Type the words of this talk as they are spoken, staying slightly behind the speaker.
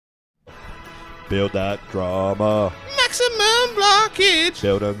Build that drama. Maximum blockage.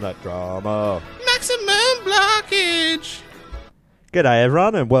 Building that drama. Maximum blockage. G'day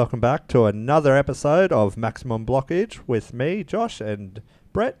everyone and welcome back to another episode of Maximum Blockage with me, Josh, and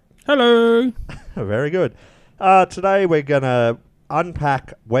Brett. Hello. Very good. Today we're going to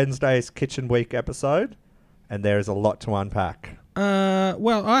unpack Wednesday's Kitchen Week episode, and there is a lot to unpack.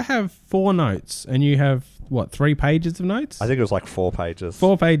 Well, I have 4 notes, and you have, 3 pages of notes? I think it was like 4 pages.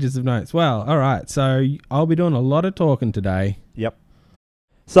 4 pages of notes. Well, all right. So I'll be doing a lot of talking today. Yep.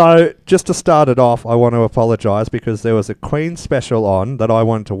 So, just to start it off, I want to apologise because there was a Queen special on that I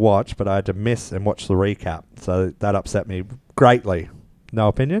wanted to watch, but I had to miss and watch the recap. So, that upset me greatly. No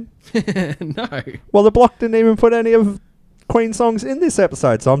opinion? No. Well, the block didn't even put any of Queen songs in this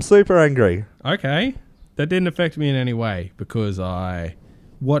episode, so I'm super angry. Okay. That didn't affect me in any way because I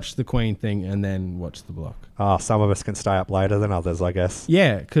watched the Queen thing and then watched the block. Some of us can stay up later than others, I guess.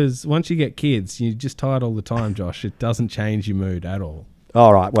 Yeah, because once you get kids, you're just tired all the time, Josh. It doesn't change your mood at all.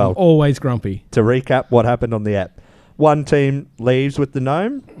 All right, well, I'm always grumpy. to recap what happened on the app. One team leaves with the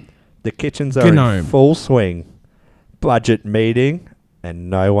gnome. The kitchens are in full swing. Budget meeting,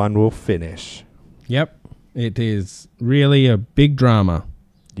 and no one will finish. Yep. It is really a big drama.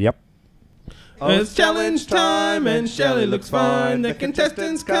 Yep. It's challenge time and Shelley looks fine. The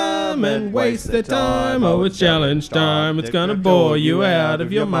contestants come and waste their time. Oh, it's challenge time. It's gonna bore you out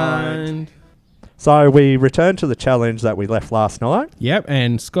of your mind. So we return to the challenge that we left last night. Yep,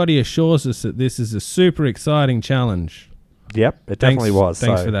 and Scotty assures us that this is a super exciting challenge. Yep, it definitely was.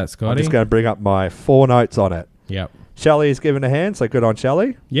 Thanks for that, Scotty. I'm just going to bring up my 4 notes on it. Yep. Shelley's given a hand, so good on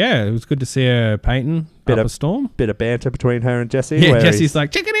Shelley. Yeah, it was good to see her painting up a storm. Bit of banter between her and Jesse. Yeah, Jesse's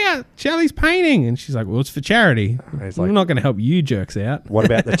like, check it out, Shelley's painting. And she's like, well, it's for charity. He's I'm like, not going to help you jerks out. What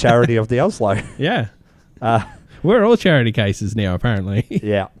about the charity of the Oslo? Yeah. We're all charity cases now, apparently.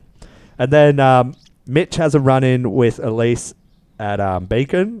 Yeah. And then Mitch has a run-in with Elise at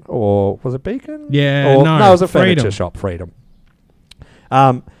Beacon, or was it Beacon? Yeah, no, no, it was a Freedom. furniture shop, Freedom.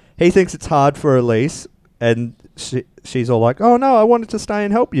 He thinks it's hard for Elise, and she's all like, oh no, I wanted to stay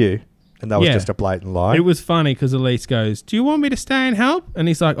and help you. And that was just a blatant lie. It was funny because Elise goes, do you want me to stay and help? And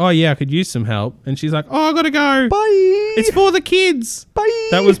he's like, oh yeah, I could use some help. And she's like, oh, I got to go. Bye. It's for the kids. Bye.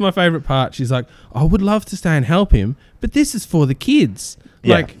 That was my favourite part. She's like, I would love to stay and help him, but this is for the kids.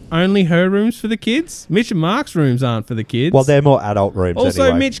 Yeah. Like, only her room's for the kids? Mitch and Mark's rooms aren't for the kids. Well, they're more adult rooms also,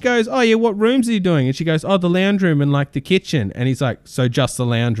 anyway. Mitch goes, oh yeah, what rooms are you doing? And she goes, oh, the lounge room and like the kitchen. And he's like, so just the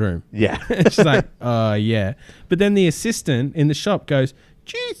lounge room? Yeah. And she's like, oh yeah. But then the assistant in the shop goes,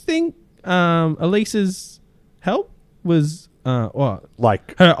 do you think Elise's help was, what?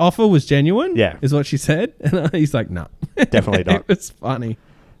 Like, her offer was genuine? Yeah. Is what she said? And he's like, no. Definitely not. It was funny.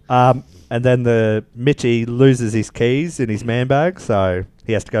 And then the Mitchie loses his keys in his man bag, so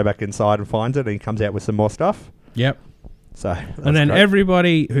he has to go back inside and find it, and he comes out with some more stuff. Yep. So, and then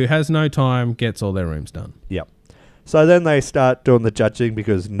everybody who has no time gets all their rooms done. Yep. So then they start doing the judging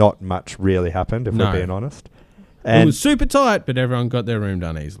because not much really happened, if we're being honest. And it was super tight, but everyone got their room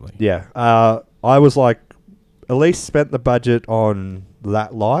done easily. Yeah. I was like, Elise spent the budget on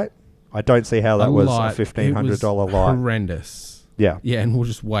that light. I don't see how that was a $1,500 light. Horrendous. Yeah. Yeah, and we're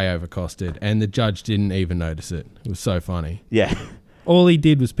just way overcosted. And the judge didn't even notice it. It was so funny. Yeah. All he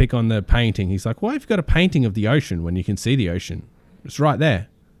did was pick on the painting. He's like, why have you got a painting of the ocean when you can see the ocean? It's right there.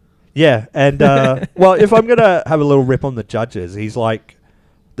 Yeah. And, well, if I'm going to have a little rip on the judges, he's like,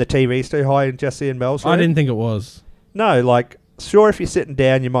 the TV's too high in Jesse and Mel's room. I didn't think it was. No, like, sure, if you're sitting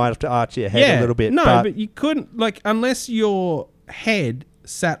down, you might have to arch your head a little bit. No, but you couldn't, like, unless your head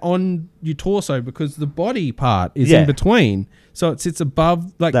sat on your torso because the body part is in between. So it sits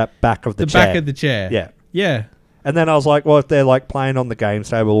above, like, that back of the chair. back of the chair. Yeah. Yeah. And then I was like, well, if they're like playing on the games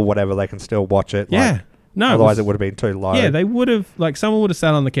table or whatever, they can still watch it. Yeah. Like, No. otherwise it would have been too low. Yeah, they would have, like, someone would have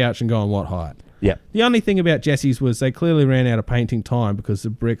sat on the couch and gone, what height? Yeah. The only thing about Jesse's was they clearly ran out of painting time because the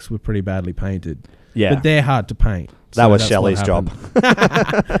bricks were pretty badly painted. Yeah. But they're hard to paint. That was Shelley's job.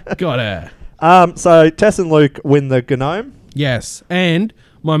 Got her. So Tess and Luke win the gnome. Yes. And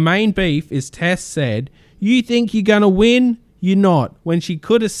my main beef is Tess said, you think you're going to win? You're not. When she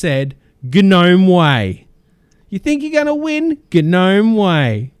could have said, Gnome way. You think you're going to win? Gnome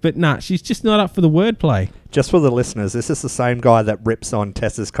way. But nah, she's just not up for the wordplay. Just for the listeners, this is the same guy that rips on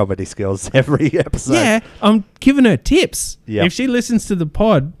Tess's comedy skills every episode. Yeah, I'm giving her tips. Yep. If she listens to the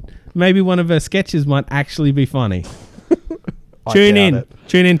pod, maybe one of her sketches might actually be funny. Tune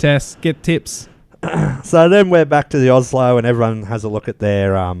in, Tess. Get tips. So then we're back to the Oslo, and everyone has a look at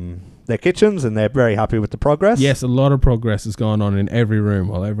their their kitchens, and they're very happy with the progress. Yes, a lot of progress has gone on in every room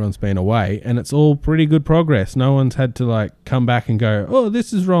while everyone's been away, and it's all pretty good progress. No one's had to like come back and go, oh,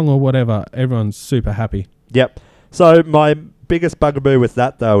 this is wrong or whatever. Everyone's super happy. Yep. So my biggest bugaboo with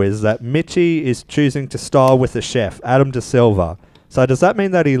that, though, is that Mitchie is choosing to style with the chef, Adam De Silva. So does that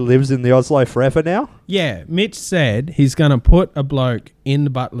mean that he lives in the Oslo forever now? Yeah, Mitch said he's going to put a bloke in the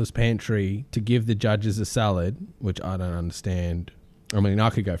butler's pantry to give the judges a salad, which I don't understand. I mean, I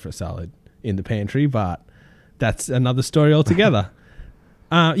could go for a salad in the pantry, but that's another story altogether.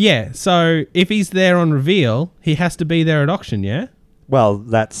 Yeah, so if he's there on reveal, he has to be there at auction, yeah? Well,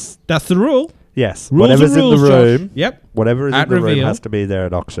 that's the rule. yes. Rules Whatever's are rules, in the Josh. room, Yep. whatever is At in the room reveal. has to be there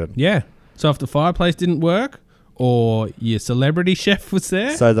at auction. Yeah. So if the fireplace didn't work or your celebrity chef was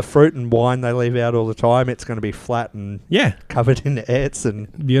there, So the fruit and wine they leave out all the time, it's going to be flat and yeah, covered in ants, and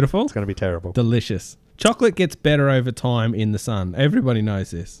beautiful. it's going to be terrible. Delicious. Chocolate gets better over time in the sun. Everybody knows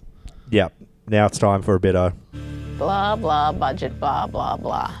this. Yep. Now it's time for a bit of... Blah, blah, budget, blah, blah,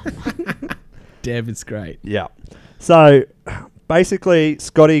 blah. Deb, it's great. Yeah. So basically,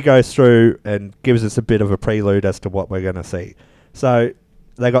 Scotty goes through and gives us a bit of a prelude as to what we're going to see. So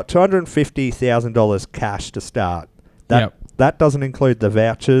they got $250,000 cash to start. Yep. That doesn't include the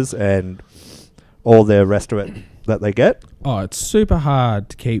vouchers and all the rest of it that they get. Oh, it's super hard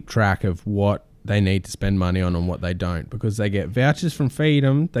to keep track of what they need to spend money on and what they don't, because they get vouchers from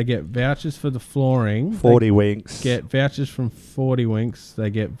Freedom, they get vouchers for the flooring, 40 winks. get vouchers from 40 Winks, they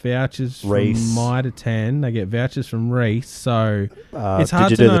get vouchers Reese. from Mitre 10, they get vouchers from Reese. So it's Did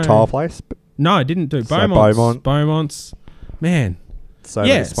hard you to do know. the tile place? No, I didn't do So Beaumont's. Man, So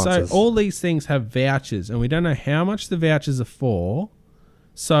yeah, many so sponsors. all these things have vouchers, and we don't know how much the vouchers are for.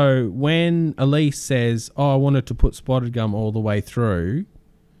 So when Elise says, oh, I wanted to put Spotted Gum all the way through,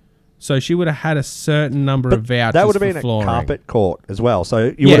 so she would have had a certain number of vouchers that would have for been flooring. a carpet court as well.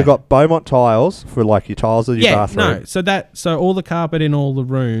 So you Yeah. would have got Beaumont tiles for like your tiles of your Yeah, bathroom. no. So all the carpet in all the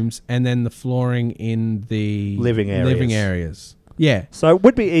rooms, and then the flooring in the Living areas. Yeah. So it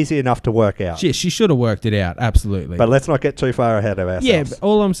would be easy enough to work out. She should have worked it out, absolutely. But let's not get too far ahead of ourselves. Yeah, but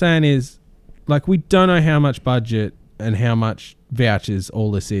all I'm saying is, like, we don't know how much budget and how much vouchers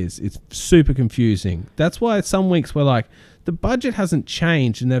all this is. It's super confusing. That's why some weeks we're like, the budget hasn't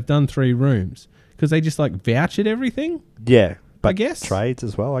changed and they've done 3 rooms because they just like vouchered everything. Yeah, but I guess. trades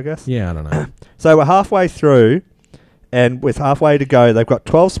as well, I guess. Yeah, I don't know. So we're halfway through, and with halfway to go, they've got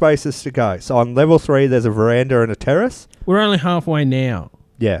 12 spaces to go. So on level 3, there's a veranda and a terrace. We're only halfway now.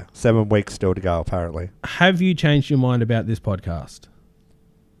 Yeah, 7 weeks still to go, apparently. Have you changed your mind about this podcast?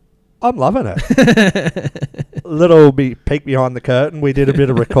 I'm loving it. Little peek behind the curtain. We did a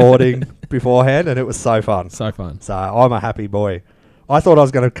bit of recording beforehand, and it was so fun. So fun. So I'm a happy boy. I thought I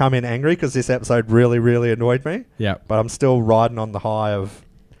was going to come in angry because this episode really, really annoyed me. Yeah. But I'm still riding on the high of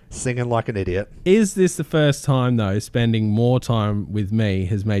singing like an idiot. Is this the first time, though, spending more time with me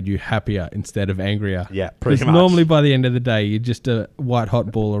has made you happier instead of angrier? Yeah, pretty Because much. normally by the end of the day, you're just a white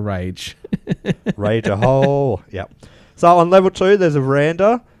hot ball of rage. Rage a hole. Yep. So on level 2, there's a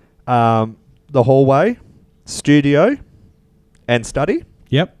veranda, the hallway, studio, and study.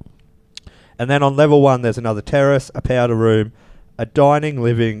 Yep. And then on level 1, there's another terrace, a powder room, a dining,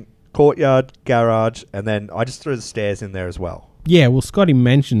 living, courtyard, garage, and then I just threw the stairs in there as well. Yeah, well, Scotty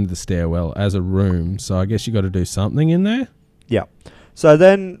mentioned the stairwell as a room, so I guess you got to do something in there. Yeah. So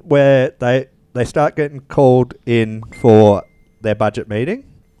then where they start getting called in for their budget meeting.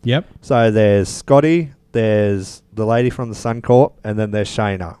 Yep. So there's Scotty, there's the lady from the Suncorp, and then there's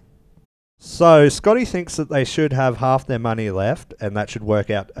Shayna. So Scotty thinks that they should have half their money left, and that should work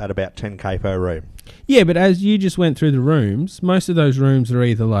out at about 10k per room. Yeah, but as you just went through the rooms, most of those rooms are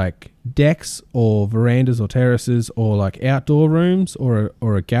either like decks or verandas or terraces or like outdoor rooms or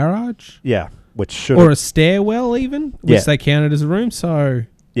a garage Yeah, which should or a stairwell even, which Yeah. they counted as a room. So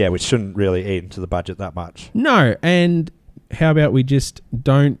which shouldn't really eat into the budget that much. no, and how about we just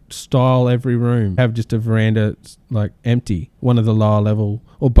don't style every room? Have just a veranda like empty, one of the lower level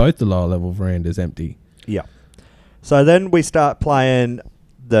or both the lower level verandas empty. Yeah. So then we start playing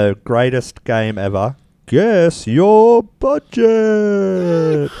the greatest game ever. Guess your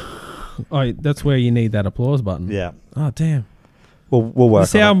budget. Oh, that's where you need that applause button. Yeah. Oh, damn. We'll The work on it.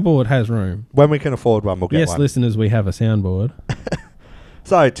 soundboard has room. When we can afford one, we'll get Yes, one. listeners, we have a soundboard.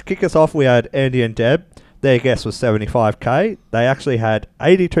 So to kick us off, we had Andy and Deb. Their guess was 75k. They actually had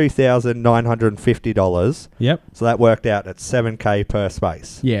 $82,950. Yep. So that worked out at 7k per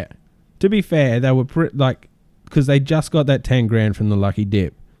space. Yeah. To be fair, they were because they just got that 10 grand from the Lucky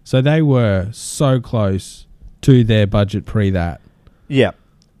Dip. So they were so close to their budget pre that. Yeah.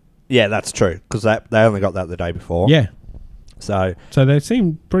 Yeah, that's true. Because they only got that the day before. Yeah. So, So they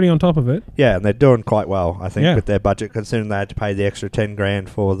seem pretty on top of it. yeah, and they're doing quite well, I think, Yeah. with their budget, considering they had to pay the extra 10 grand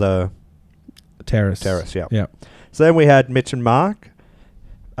for the Terrace. yeah. Yeah. So then we had Mitch and Mark.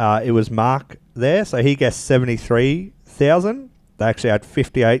 It was Mark there, so he guessed 73,000. They actually had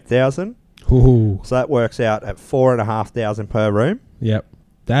 58,000. Ooh. So that works out at 4,500 per room. Yep.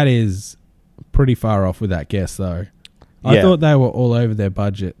 That is pretty far off with that guess, though. I Yeah. thought they were all over their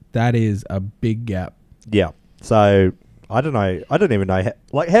budget. That is a big gap. Yeah. So I don't know. I don't even know.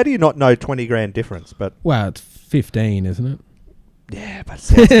 How do you not know 20 grand difference? But Wow, it's 15, isn't it? yeah, but it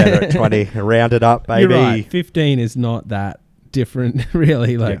sounds better at 20. Round it up, baby. You're right. 15 is not that different,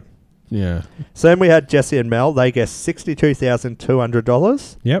 really. Like, yeah. So then we had Jesse and Mel. They guessed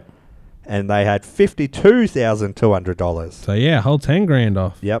 $62,200, Yep. and they had $52,200. So, yeah, whole 10 grand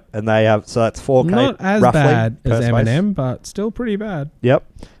off. Yep, and they have, so that's 4K Not as roughly bad per as space. Eminem, but still pretty bad. Yep.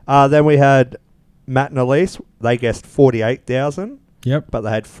 Then we had Matt and Elise. They guessed 48,000, Yep. but they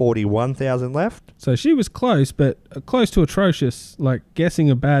had 41,000 left. So she was close, but close to atrocious. Like, guessing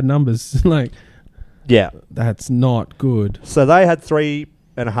a bad numbers, like, Yeah. that's not good. So they had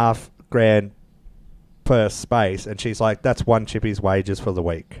 3.5 grand per space, and she's like, "That's one chippy's wages for the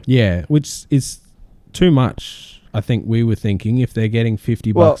week." Yeah, which is too much. I think we were thinking if they're getting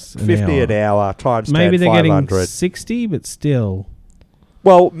 50 Well, bucks an 50 hour. an hour times Maybe 10, they're getting 500. 60, but still.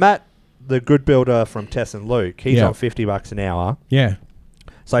 Well, Matt, the good builder from Tess and Luke, he's Yeah. on $50 an hour. Yeah.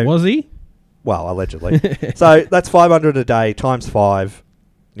 So, Was he? well, allegedly. So that's 500 a day times 5.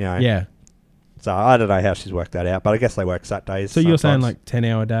 You know. Yeah. So I don't know how she's worked that out, but I guess they work Saturdays. So you're saying sometimes. like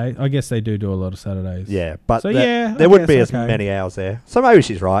 10-hour day? I guess they do a lot of Saturdays. Yeah, but So there, yeah, there I wouldn't be guess, as okay. many hours there. So maybe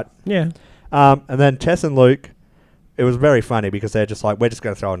she's right. Yeah. And then Tess and Luke, it was very funny because they're just like, we're just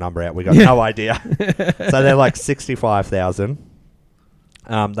going to throw a number out. We got no idea. So they're like 65,000.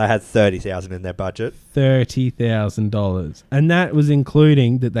 They had 30,000 in their budget. $30,000. And that was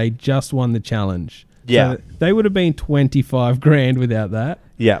including that they just won the challenge. Yeah. So they would have been 25 grand without that.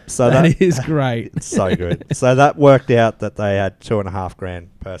 Yeah, so That is great. it's so good. So that worked out that they had 2.5 grand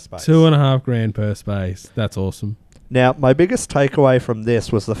per space. 2.5 grand per space. That's awesome. Now, my biggest takeaway from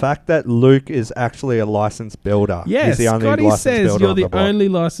this was the fact that Luke is actually a licensed builder. Yes, He's the only Scotty licensed says builder you're on the block. only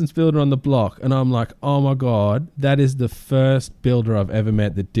licensed builder on the block. And I'm like, oh my God, that is the first builder I've ever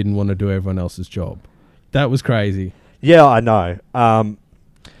met that didn't want to do everyone else's job. That was crazy. Yeah, I know.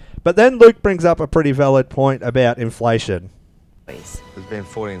 But then Luke brings up a pretty valid point about inflation. Please. There's been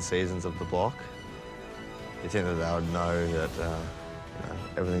 14 seasons of the block. You think that they would know that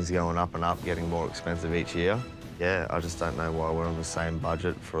everything's going up and up, getting more expensive each year? Yeah, I just don't know why we're on the same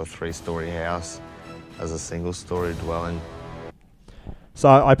budget for a 3-story house as a single-story dwelling. So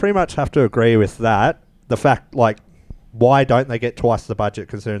I pretty much have to agree with that. The fact, like, why don't they get twice the budget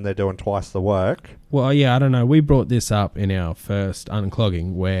considering they're doing twice the work? Well, yeah, I don't know. We brought this up in our first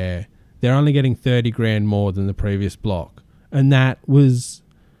unclogging where they're only getting 30 grand more than the previous block. And that was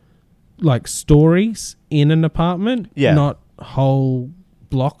like stories in an apartment, Yeah. not whole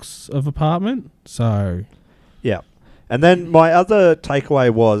blocks of apartment. So, Yeah. And then my other takeaway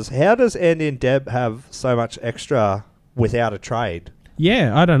was, how does Andy and Deb have so much extra without a trade?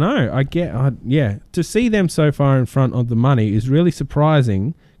 yeah, I don't know. Yeah, to see them so far in front of the money is really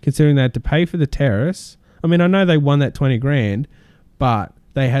surprising considering they had to pay for the terrace. I mean, I know they won that 20 grand, but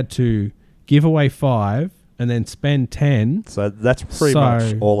they had to give away 5 and then spend 10. So that's pretty So-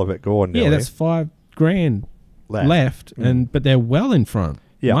 much all of it gone. Yeah, nearly. that's 5 grand left, but they're well in front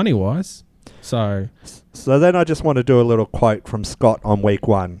Yeah. money wise. So So then I just want to do a little quote from Scott on week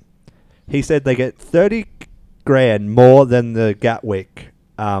 1. He said they get 30 grand more than the Gatwick,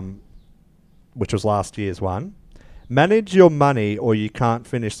 which was last year's one. Manage your money or you can't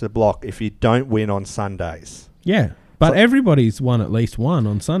finish the block if you don't win on Sundays. yeah, but So- everybody's won at least one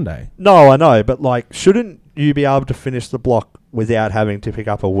on Sunday. No, I know, but like, shouldn't you be able to finish the block without having to pick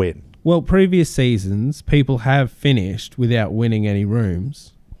up a win? Well, previous seasons people have finished without winning any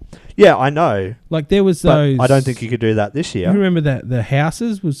rooms. Yeah, I know, Like there was but those. I don't think you could do that this You year. remember that the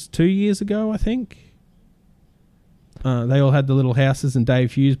houses was 2 years ago, I think. They all had the little houses, and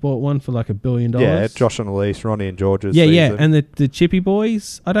Dave Hughes bought one for like $1 billion. Yeah, Josh and Elise, Ronnie and George's Yeah, yeah, season. and the Chippy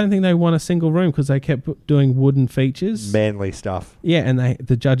Boys. I don't think they won a single room because they kept doing wooden features. Manly stuff. Yeah, and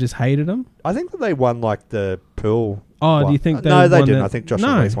the judges hated them. I think that they won like the pool. Oh, do one. you think they No, they won didn't. that? I think Josh no,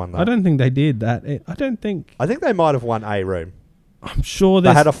 and Elise won that. I don't think they did that. I don't think. I think they might have won a room. I'm sure They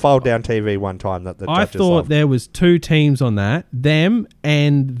there's. had a fold down TV one time that the I judges thought loved. there was 2 teams on that. Them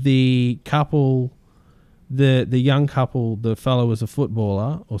and the couple, the young couple. The fellow was a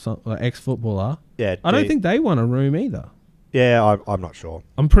footballer or some ex-footballer. Yeah, I don't think they won a room either. Yeah, I'm not sure.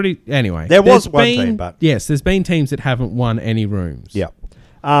 I'm pretty... Anyway. There was there's one been- team, but... Yes, there's been teams that haven't won any rooms. Yeah.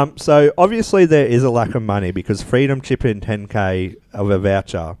 So obviously there is a lack of money because Freedom chip in 10K of a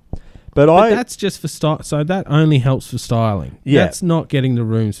voucher. But that's just for so that only helps for styling. Yeah. That's not getting the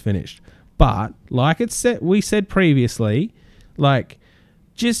rooms finished. But like we said previously, like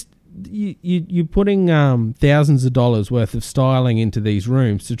just you're putting thousands of dollars worth of styling into these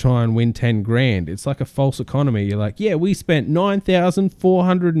rooms to try and win 10 grand. It's like a false economy. You're like, yeah, we spent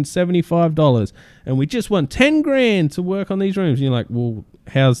 $9,475 and we just won 10 grand to work on these rooms. And you're like, well,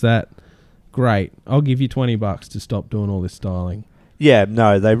 how's that? Great. I'll give you $20 to stop doing all this styling. Yeah,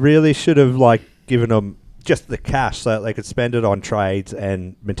 no, they really should have given them just the cash so that they could spend it on trades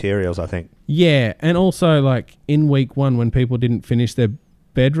and materials, I think. Yeah, and also in week 1 when people didn't finish their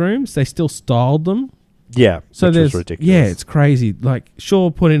bedrooms, they still styled them. Yeah, So which there's was ridiculous. Yeah, it's crazy.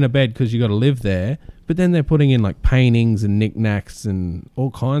 Sure, put in a bed because you got to live there, but then they're putting in paintings and knickknacks and all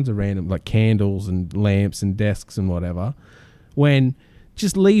kinds of random candles and lamps and desks and whatever. When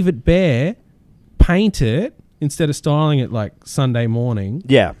just leave it bare, paint it instead of styling it Sunday morning.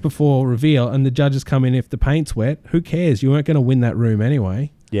 Yeah, Before reveal, and the judges come in if the paint's wet. Who cares? You weren't going to win that room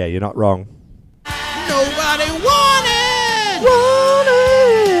anyway. yeah, you're not wrong. Nobody wanted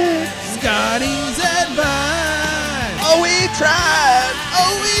Scotty's advice. Oh, we tried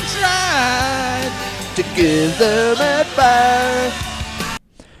to give them advice.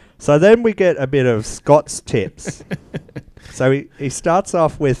 So then we get a bit of Scott's tips. So he starts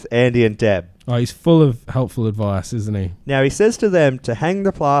off with Andy and Deb. Oh, he's full of helpful advice, isn't he? Now, he says to them to hang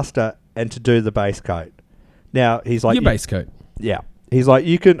the plaster and to do the base coat. Now, he's like... Your base coat. Yeah. He's like,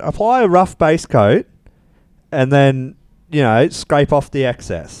 you can apply a rough base coat and then, scrape off the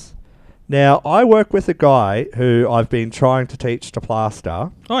excess. Now, I work with a guy who I've been trying to teach to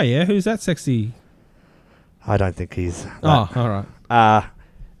plaster. Oh, yeah? Who's that sexy? I don't think he's... Oh, all right.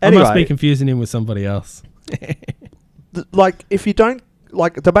 Anyway, I must be confusing him with somebody else. if you don't...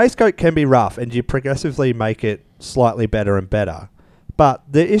 the base coat can be rough and you progressively make it slightly better and better. But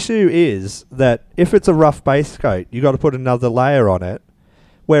the issue is that if it's a rough base coat, you got to put another layer on it.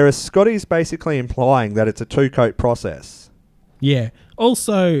 Whereas Scotty's basically implying that it's a 2-coat process. Yeah.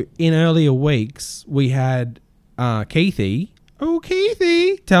 Also, in earlier weeks, we had Keithy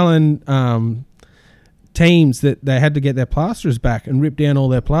telling teams that they had to get their plasterers back and rip down all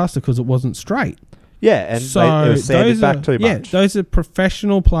their plaster because it wasn't straight. Yeah, and it was sanded back too much. Yeah, those are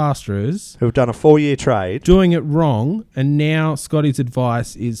professional plasterers who've done a 4-year trade. doing it wrong, and now Scotty's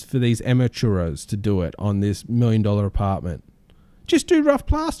advice is for these amateurs to do it on this $1 million apartment. Just do rough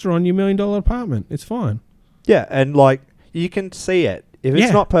plaster on your $1 million apartment. It's fine. Yeah, and you can see it. If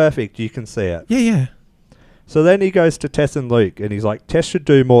it's not perfect, you can see it. Yeah, yeah. So then he goes to Tess and Luke, and he's like, Tess should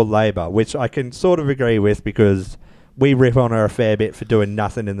do more labour, which I can sort of agree with because we rip on her a fair bit for doing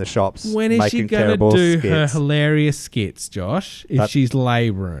nothing in the shops. When is she making going to terrible do skits. her hilarious skits, Josh, if she's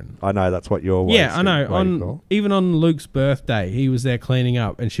labouring? I know, that's what you're Yeah, I know. Even on Luke's birthday, he was there cleaning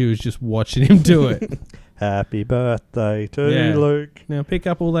up, and she was just watching him do it. Happy birthday to Luke. Now pick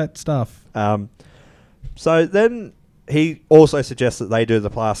up all that stuff. So then he also suggests that they do the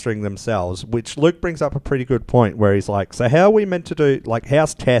plastering themselves, which Luke brings up a pretty good point where he's like, so how are we meant to do,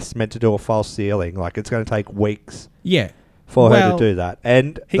 how's Tess meant to do a false ceiling? It's going to take weeks Yeah. for her to do that.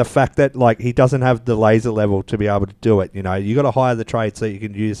 And the fact that, he doesn't have the laser level to be able to do it, you got to hire the trade so you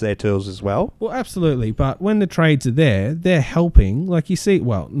can use their tools as well. Well, absolutely. But when the trades are there, they're helping. You see,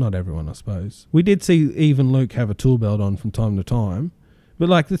 well, not everyone, I suppose. We did see even Luke have a tool belt on from time to time.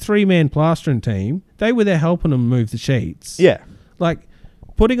 But the 3-man plastering team, they were there helping them move the sheets. Yeah.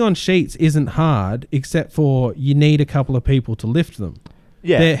 Putting on sheets isn't hard, except for you need a couple of people to lift them.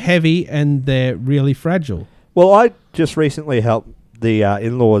 Yeah. They're heavy and they're really fragile. Well, I just recently helped the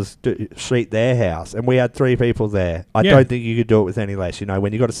in-laws sheet their house, and we had 3 people there. I don't think you could do it with any less.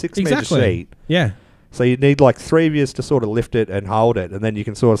 When you got a 6-metre sheet, Yeah. so you need 3 of you to sort of lift it and hold it, and then you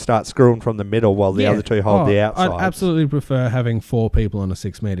can sort of start screwing from the middle while the other 2 hold the outside. I'd absolutely prefer having 4 people on a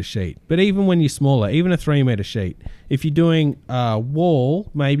 6-metre sheet. But even when you're smaller, even a 3-metre sheet, if you're doing a wall,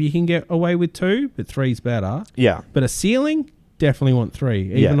 maybe you can get away with 2, but 3's better. Yeah, But a ceiling, definitely want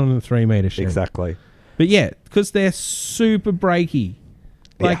 3, even on a 3-metre sheet. exactly. But yeah, because they're super breaky.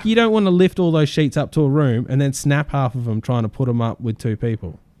 Yeah. You don't want to lift all those sheets up to a room and then snap half of them trying to put them up with 2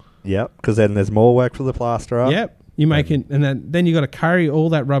 people. Yep, because then there's more work for the plasterer. Yep. You make it, and then you got to carry all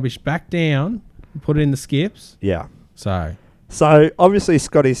that rubbish back down, and put it in the skips. Yeah. So obviously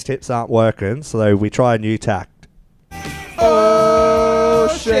Scotty's tips aren't working, so we try a new tact. Oh,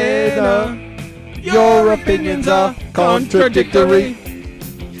 Shayna, your opinions are contradictory.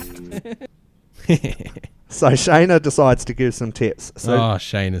 So Shayna decides to give some tips. So,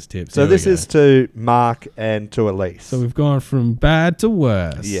 Shayna's tips. so Here we this go. is to Mark and to Elise. So we've gone from bad to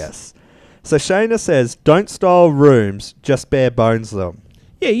worse. Yes. So Shayna says, don't style rooms, just bare bones them.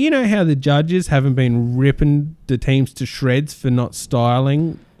 Yeah, you know how the judges haven't been ripping the teams to shreds for not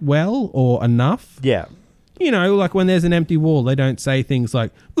styling well or enough? Yeah. You know, like when there's an empty wall, they don't say things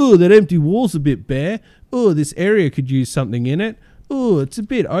like, oh, that empty wall's a bit bare. Oh, this area could use something in it. Oh, it's a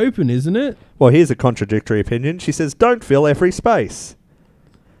bit open, isn't it? Well, here's a contradictory opinion. She says, don't fill every space.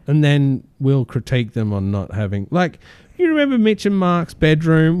 And then we'll critique them on not having... Like, you remember Mitch and Mark's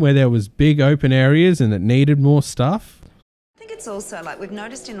bedroom where there was big open areas and it needed more stuff? I think it's also like we've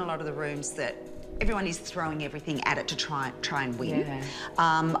noticed in a lot of the rooms that everyone is throwing everything at it to try and win.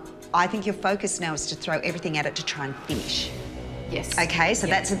 Yeah. I think your focus now is to throw everything at it to try and finish. Yes. Okay, so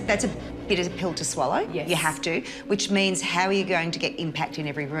Yeah. that's a bit of a pill to swallow. Yes. You have to, which means how are you going to get impact in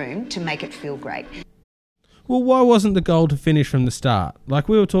every room to make it feel great? Well, why wasn't the goal to finish from the start? Like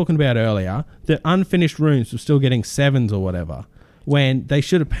we were talking about earlier, the unfinished rooms were still getting 7s or whatever, when they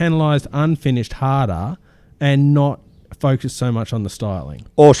should have penalised unfinished harder and not focused so much on the styling.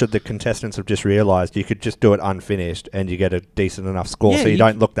 Or should the contestants have just realised you could just do it unfinished and you get a decent enough score Yeah, so you you-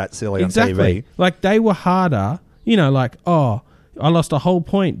 don't look that silly on TV? Like they were harder, you know, like, oh, I lost a whole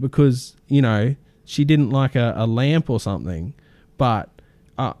point because, you know, she didn't like a lamp or something, but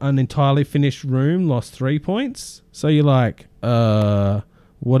an entirely finished room lost 3 points. So you're like,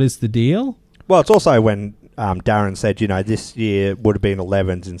 what is the deal? Well, it's also when Darren said, you know, this year would have been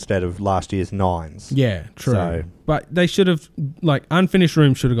 11s instead of last year's 9s. Yeah, true. So- But they should have, like, unfinished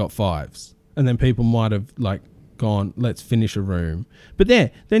rooms should have got 5s. And then people might have, like, gone, let's finish a room. But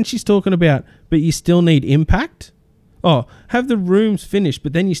then she's talking about, but you still need impact? Oh, have the rooms finished,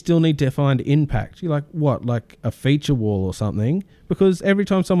 but then you still need to find impact. You're like, what, like a feature wall or something? Because every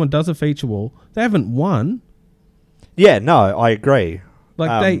time someone does a feature wall, they haven't won. Yeah, no, I agree.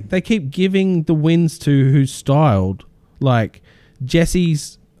 Like they keep giving the wins to who's styled. Like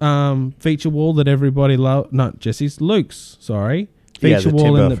Jesse's feature wall that everybody loved. Not Jesse's, Luke's. Sorry, Yeah, feature the wall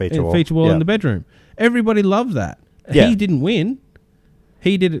timber in the feature wall. feature wall Yeah. in the bedroom. Everybody loved that. Yeah. He didn't win.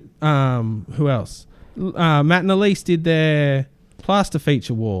 He did it. Who else? Matt and Elise did their plaster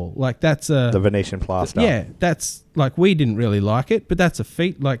feature wall. Like that's a The Venetian plaster. yeah, that's like we didn't really like it, but that's a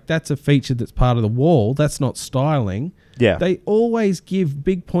that's a feature that's part of the wall. That's not styling. Yeah. They always give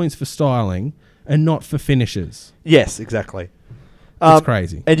big points for styling and not for finishes. Yes, exactly. It's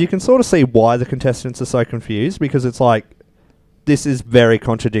crazy. And you can sort of see why the contestants are so confused because it's like, this is very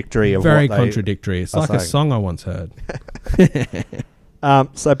contradictory of Very what they contradictory. It's are like a saying. song I once heard.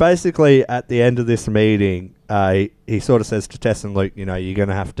 So basically, at the end of this meeting, he sort of says to Tess and Luke, you know, you're going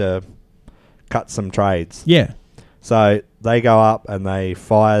to have to cut some trades. Yeah. So they go up and they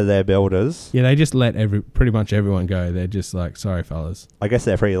fire their builders. Yeah, they just let pretty much everyone go. They're just like, sorry, fellas. I guess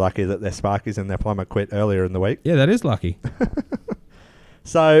they're pretty lucky that their Sparkies and their plumber quit earlier in the week. Yeah, that is lucky.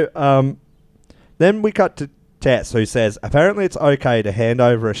 So then we cut to Tess, who says, apparently it's okay to hand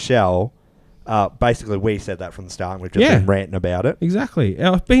over a shell. Basically, we said that from the start, and we've just Yeah. been ranting about it. Exactly.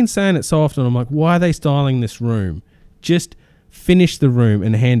 I've been saying it so often. I'm like, why are they styling this room? Just finish the room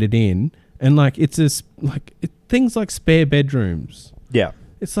and hand it in. And like, things like spare bedrooms. Yeah.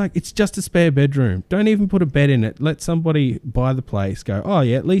 It's like, it's just a spare bedroom. Don't even put a bed in it. Let somebody buy the place go, oh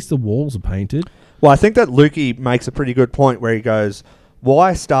yeah, at least the walls are painted. Well, I think that Lukey makes a pretty good point where he goes,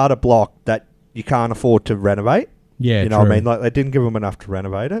 why start a block that you can't afford to renovate? Yeah, You know true. what I mean? Like, they didn't give them enough to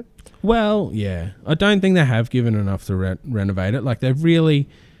renovate it. Well, yeah. I don't think they have given enough to renovate it. Like, they've really,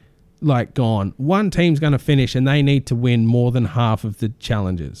 like, gone, one team's going to finish and they need to win more than half of the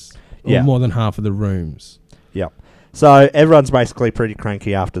challenges. Or Yeah. more than half of the rooms. Yep. So everyone's basically pretty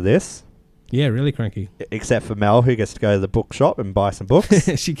cranky after this, Yeah, really cranky. except for Mel, who gets to go to the bookshop and buy some books.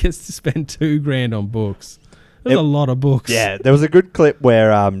 She gets to spend $2,000 on books. There's a lot of books. Yeah, there was a good clip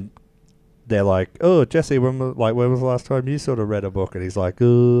where they're like, "Oh, Jesse, when was the last time you sort of read a book?" And he's like,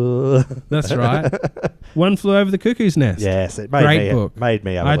 "Oh." That's right. One Flew Over the Cuckoo's Nest. Yes, it made Great me book. made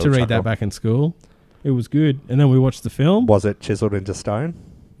me. Have I a had to little read that chuckle. back in school. It was good. And then we watched the film. Was it chiseled into stone?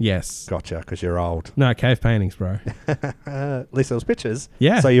 Yes. Gotcha, because you're old. No, cave paintings, bro. At least it was pictures.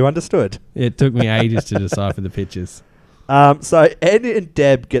 Yeah. So you understood. It took me ages to decipher the pictures. So Ed and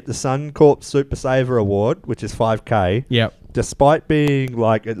Deb get the Suncorp Super Saver Award, which is $5,000. Yep. Despite being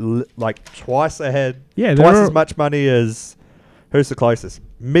like twice ahead, Yeah, twice they're as much money as who's the closest?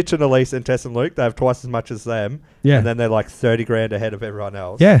 Mitch and Elise and Tess and Luke. They have twice as much as them. Yeah. And then they're like $30,000 ahead of everyone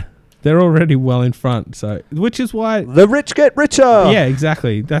else. Yeah. They're already well in front, so which is why. The rich get richer. Yeah,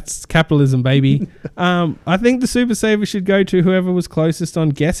 exactly. That's capitalism, baby. I think the Super Saver should go to whoever was closest on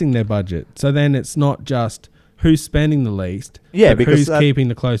guessing their budget. So then it's not just who's spending the least, Yeah, but because who's that- keeping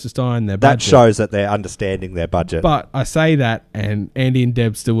the closest eye on their That budget. shows that they're understanding their budget. But I say that, and Andy and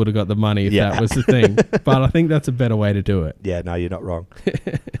Deb still would have got the money if Yeah. that was the thing. But I think that's a better way to do it. Yeah, no, you're not wrong.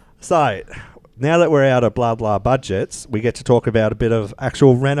 So, now that we're out of blah blah budgets, we get to talk about a bit of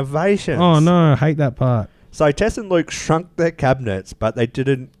actual renovations. Oh no, I hate that part. So Tess and Luke shrunk their cabinets, but they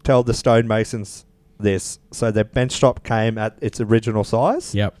didn't tell the stonemasons this. So their bench top came at its original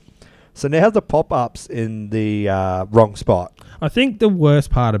size. Yep. So now the pop-ups in the wrong spot. I think the worst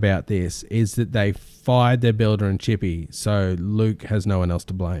part about this is that they fired their builder and Chippy, so Luke has no one else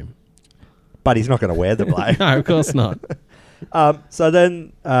to blame. But he's not going to wear the blade. No, of course not. So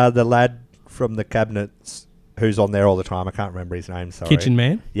then the lad from the cabinets who's on there all the time, I can't remember his name, sorry. Kitchen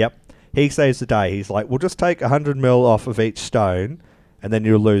man. Yep. He saves the day. He's like, we'll just take 100 mil off of each stone and then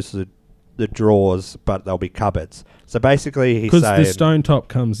you'll lose the drawers, but they'll be cupboards. So basically he's Because saying... the stone top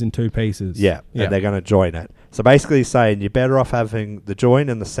comes in 2 pieces. Yeah, and they're going to join it. So basically he's saying you're better off having the join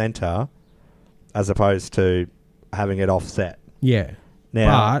in the centre as opposed to having it offset. Yeah.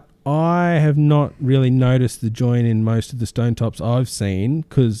 Now, But I have not really noticed the join in most of the stone tops I've seen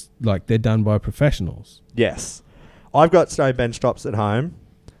because, like, they're done by professionals. yes. I've got stone bench tops at home.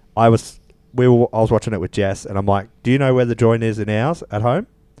 I was watching it with Jess and I'm like, do you know where the join is in ours at home?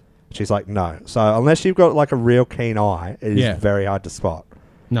 She's like, no. So unless you've got like a real keen eye, it is very hard to spot.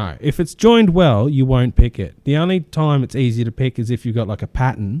 No, if it's joined well, you won't pick it. The only time it's easy to pick is if you've got like a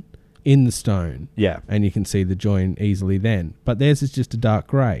pattern in the stone. Yeah. And you can see the join easily then. But theirs is just a dark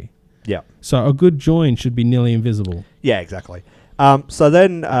grey. Yeah. So a good join should be nearly invisible. Yeah, exactly. So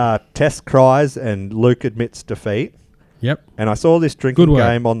then Tess cries and Luke admits defeat. Yep. And I saw this drinking Good work.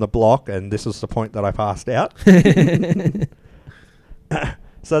 game on the block, and this was the point that I passed out.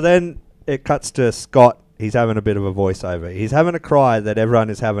 So then it cuts to Scott. He's having a bit of a voiceover. He's having a cry that everyone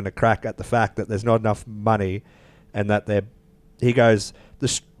is having a crack at the fact that there's not enough money and that he goes,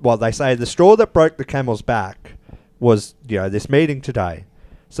 they say the straw that broke the camel's back was, this meeting today.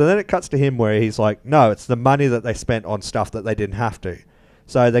 So then it cuts to him where he's like, no, it's the money that they spent on stuff that they didn't have to.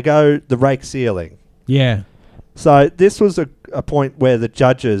 So they go the rake ceiling. Yeah. So this was a point where the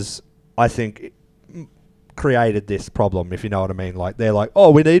judges, I think, created this problem, if you know what I mean. Like, they're like,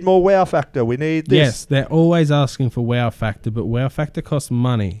 oh, we need more wow factor. We need this. Yes, they're always asking for wow factor, but wow factor costs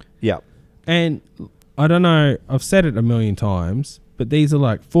money. Yeah. And I don't know, I've said it a million times, but these are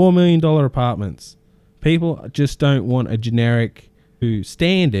like $4 million apartments. People just don't want a generic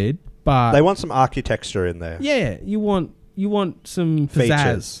standard, but They want some architecture in there. yeah, you want some pizzazz.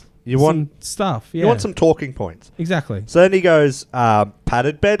 Features. You some want stuff. Yeah. You want some talking points. Exactly. So then he goes,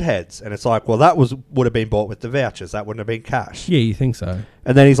 padded bed heads. And it's like, well, that would have been bought with the vouchers. That wouldn't have been cash. Yeah, you think so.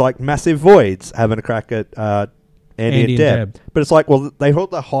 And then he's like, massive voids, having a crack at Andy and Deb. But it's like, well, they hold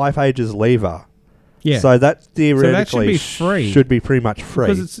the high pages lever. Yeah. So that theoretically be free. should be pretty much free.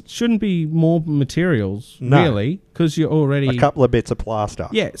 Because it shouldn't be more materials, No. really, because you're already... A couple of bits of plaster.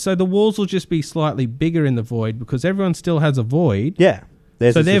 Yeah, so the walls will just be slightly bigger in the void because everyone still has a void. Yeah.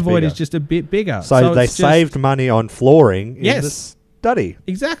 Theirs So is their just void bigger. is just a bit bigger. So they it's just- saved money on flooring in Yes. the study.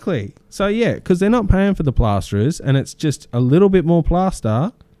 Exactly. So yeah, because they're not paying for the plasterers and it's just a little bit more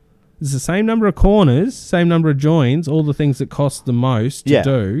plaster. It's the same number of corners, same number of joins, all the things that cost the most to Yeah.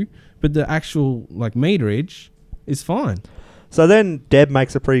 do, but the actual like meterage is fine. So then Deb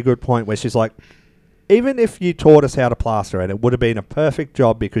makes a pretty good point where she's like, even if you taught us how to plaster and it would have been a perfect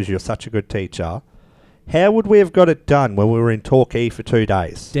job because you're such a good teacher, how would we have got it done when we were in Torquay for 2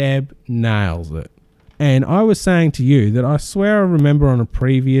 days? Deb nails it. And I was saying to you that I swear I remember on a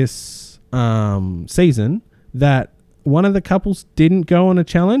previous season that one of the couples didn't go on a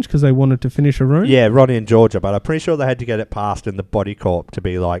challenge because they wanted to finish a room. Yeah, Ronnie and Georgia, but I'm pretty sure they had to get it passed in the body corp to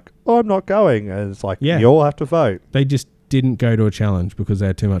be like, oh, I'm not going. And it's like, Yeah. you all have to vote. They just didn't go to a challenge because they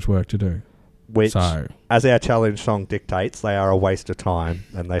had too much work to do. Which, So- as our challenge song dictates, they are a waste of time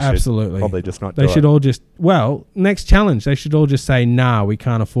and they Absolutely. should probably just not They do should it. all just, next challenge, they should all just say, nah, we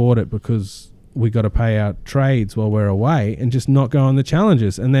can't afford it because we got to pay our trades while we're away and just not go on the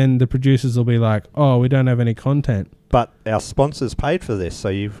challenges. And then the producers will be like, oh, we don't have any content. But our sponsors paid for this, so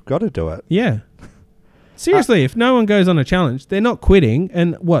you've got to do it. Yeah. Seriously, if no one goes on a challenge, they're not quitting.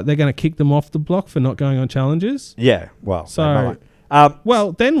 And what, they're going to kick them off the block for not going on challenges? Yeah, well, So- they might.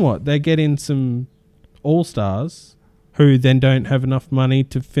 Well, then what? They get in some all-stars who then don't have enough money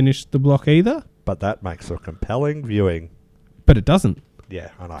to finish the block either? But that makes for compelling viewing. But it doesn't.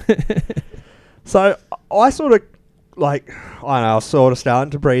 Yeah, I know. So I sort of like, I don't know, I was sort of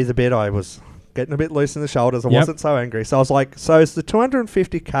starting to breathe a bit. I was getting a bit loose in the shoulders. I Yep. wasn't so angry. So I was like, so it's the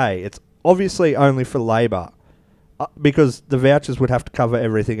 250K. It's obviously only for labour. Because the vouchers would have to cover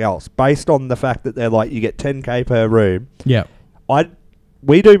everything else. Based on the fact that they're like, you get 10K per room. Yeah.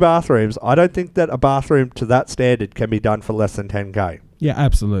 We do bathrooms. I don't think that a bathroom to that standard can be done for less than 10K. Yeah,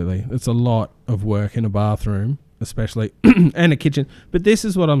 absolutely. It's a lot of work in a bathroom, especially, and a kitchen. But this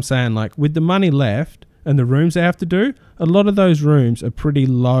is what I'm saying. Like, with the money left and the rooms they have to do, a lot of those rooms are pretty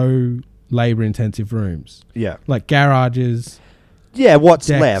low labour-intensive rooms. Yeah. Like garages. Yeah, what's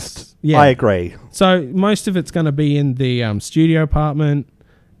Decks. left. Yeah. I agree. So most of it's going to be in the studio apartment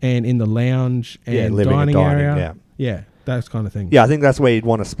and in the lounge and Yeah, living and dining dining, area. Yeah, those kind of things. Yeah, I think that's where you'd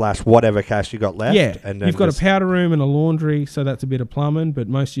want to splash whatever cash you got left. Yeah, and then you've got just- a powder room and a laundry, so that's a bit of plumbing, but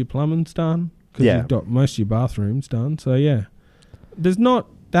most of your plumbing's done because Yeah. you've got most of your bathrooms done. So yeah, there's not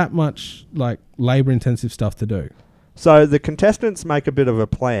that much like labour-intensive stuff to do. So the contestants make a bit of a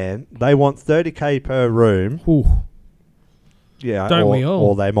plan. They want 30K per room. Ooh, Yeah, Don't or, we all?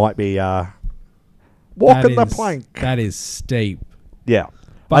 or they might be walking the that is- plank. That is steep. Yeah, I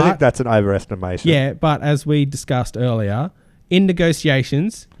But- think that's an overestimation. Yeah, but as we discussed earlier, in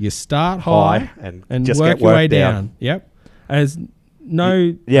negotiations, you start high, and just work get your worked way down. down. Yep. As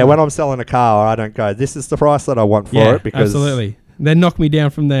no. Yeah, when I'm selling a car, I don't go, this is the price that I want for Yeah, it. Because absolutely. Then knock me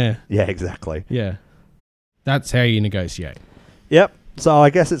down from there. Yeah, exactly. Yeah. That's how you negotiate. Yep. So I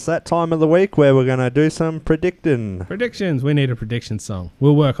guess it's that time of the week where we're going to do some predicting. Predictions. We need a prediction song.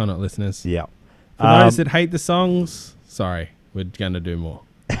 We'll work on it, listeners. Yeah. For those that hate the songs, sorry, we're going to do more.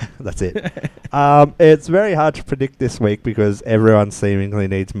 That's it. It's very hard to predict this week because everyone seemingly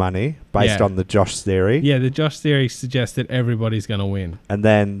needs money based Yeah. on the Josh theory. Yeah, the Josh theory suggests that everybody's going to win. And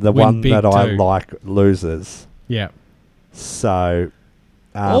then the Win one big that I too. like loses. Yeah. So,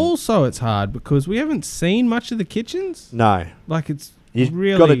 Also, it's hard because we haven't seen much of the kitchens. no. Like, it's You've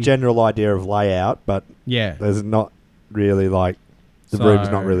really... got a general idea of layout, but Yeah. there's not really like, the So, room's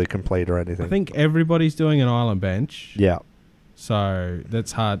not really complete or anything. I think everybody's doing an island bench. Yeah. So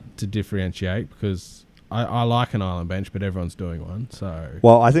that's hard to differentiate because I like an island bench, but everyone's doing one. So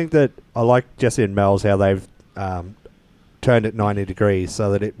Well, I think that I like Jesse and Mel's how they've turned it 90 degrees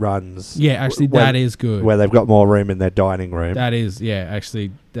so that it runs. yeah, actually, that is good. Where they've got more room in their dining room. That is, yeah,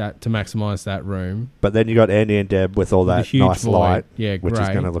 actually, that to maximise that room. But then you got Andy and Deb with all The that huge nice void. light, Yeah, which is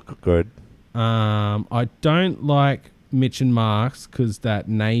great. going to look good. I don't like Mitch and Mark's because that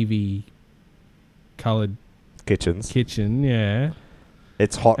navy coloured Kitchens. kitchen, yeah.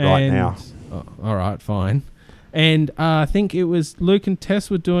 It's hot right And- now. Oh, all right, fine. And I think it was Luke and Tess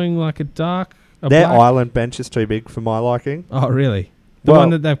were doing like a dark. Their black- island bench is too big for my liking. Oh, really? The Well- one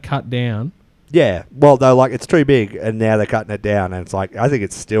that they've cut down. Yeah. Well, they're like, it's too big, and now they're cutting it down, and it's like, I think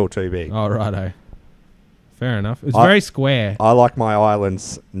it's still too big. Oh, righto. Fair enough. It's I- very square. I like my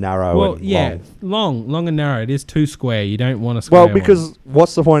islands narrow Well, and yeah, long. long and narrow. It is too square. You don't want a square. Well, because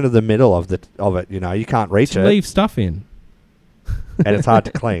what's the point of the middle of it? You know, you can't reach to it, leave stuff in. and it's hard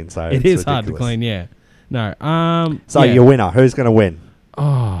to clean. So It it's is hard to ridiculous. clean. Yeah. No. So yeah. your winner, who's going to win?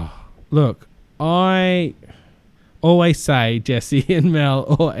 Oh, look, I always say Jesse and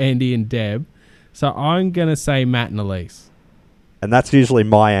Mel or Andy and Deb, so I'm gonna say Matt and Elise. And that's usually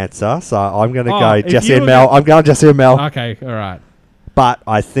my answer. So I'm going to Oh, go if Jesse you and were Mel. gonna- I'm going Jesse and Mel. Okay, all right. But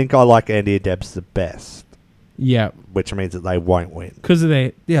I think I like Andy and Deb's the best, Yeah, which means that they won't win. because of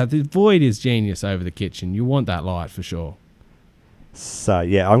the void is genius over the kitchen. You want that light for sure. So,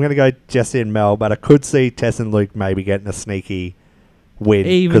 yeah, I'm going to go Jesse and Mel, but I could see Tess and Luke maybe getting a sneaky win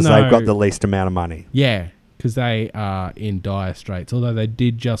Even because they've got though- the least amount of money. Yeah, because they are in dire straits. Although they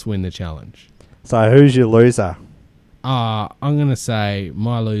did just win the challenge. So, who's your loser? I'm gonna say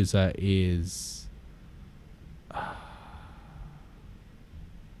my loser is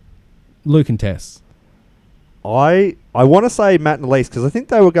Luke and Tess. I want to say Matt and Elise because I think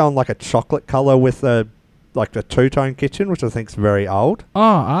they were going like a chocolate color with the two-tone kitchen, which I think is very old. Oh,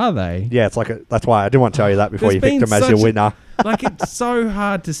 are they? Yeah, it's like that's why I didn't want to tell you that before There's you picked been them as your such a- winner. Like, it's so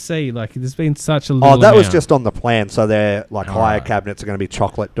hard to see. Like, there's been such a little Oh, that was amount. just on the plan. So their higher Alright. cabinets are going to be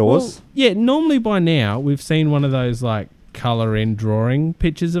chocolate Well, doors. yeah, normally by now we've seen one of those like color in drawing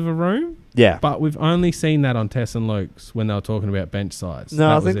pictures of a room, Yeah. but we've only seen that on Tess and Luke's when they were talking about bench size. No, That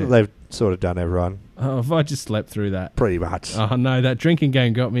I was think it. that they've sort of done everyone Oh, if I just slept through that. pretty much. Oh no, that drinking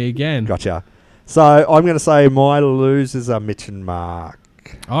game got me again. Gotcha. So I'm going to say my losers are Mitch and Mark.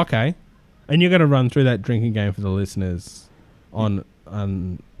 Okay, and you're going to run through that drinking game for the listeners on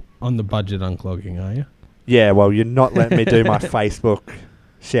the budget unclogging, are you? Yeah, well, you're not letting me do my Facebook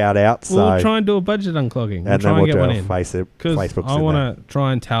shout out. So We'll try and do a budget unclogging. and try then we'll get do one a in. Facebook. Because Facebook's I in want there. to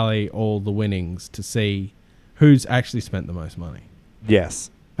try and tally all the winnings to see who's actually spent the most money.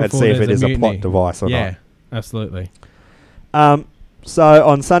 Yes. And Before see if there's it is a mutiny. plot device or Yeah, absolutely. not. So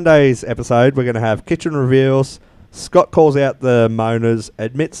on Sunday's episode, we're going to have kitchen reveals. Scott calls out the moaners,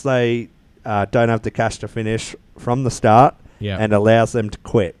 admits they don't have the cash to finish from the start, Yeah. and allows them to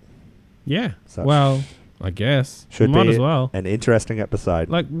quit. Yeah. So Well, I guess. Should Might be as well. an interesting episode.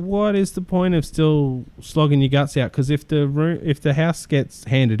 Like, what is the point of still slogging your guts out? Because if the house gets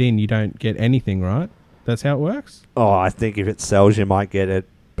handed in, you don't get anything, right? That's how it works? Oh, I think if it sells, you might get it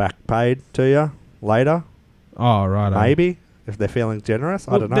back paid to you later. Oh, right. Maybe, if they're feeling generous.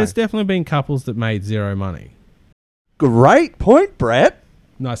 I don't know. There's definitely been couples that made zero money. Great point, Brett.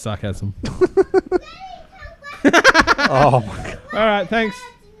 Nice sarcasm. Oh, my God. All right, thanks.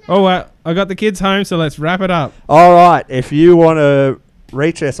 Oh, I got the kids home, so let's wrap it up. All right. If you want to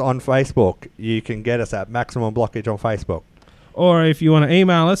reach us on Facebook, you can get us at Maximum Blockage on Facebook. Or if you want to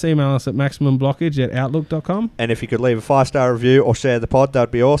email us at maximumblockage@outlook.com. And if you could leave a 5-star review or share the pod,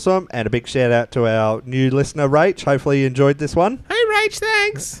 that'd be awesome. And a big shout out to our new listener, Rach. Hopefully you enjoyed this one. Hey, Rach,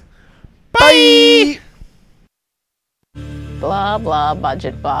 thanks. Bye. Blah, blah,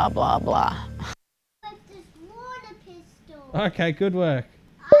 budget, blah, blah, blah. Okay, good work.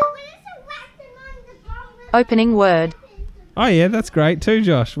 Opening word. Oh, yeah, that's great too,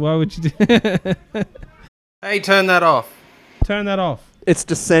 Josh. Why would you do Hey, turn that off. Turn that off. It's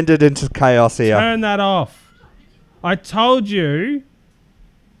descended into chaos here. Turn that off. I told you,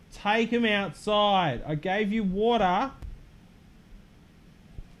 take him outside. I gave you water.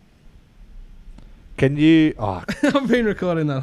 Can you... Oh, I've been recording that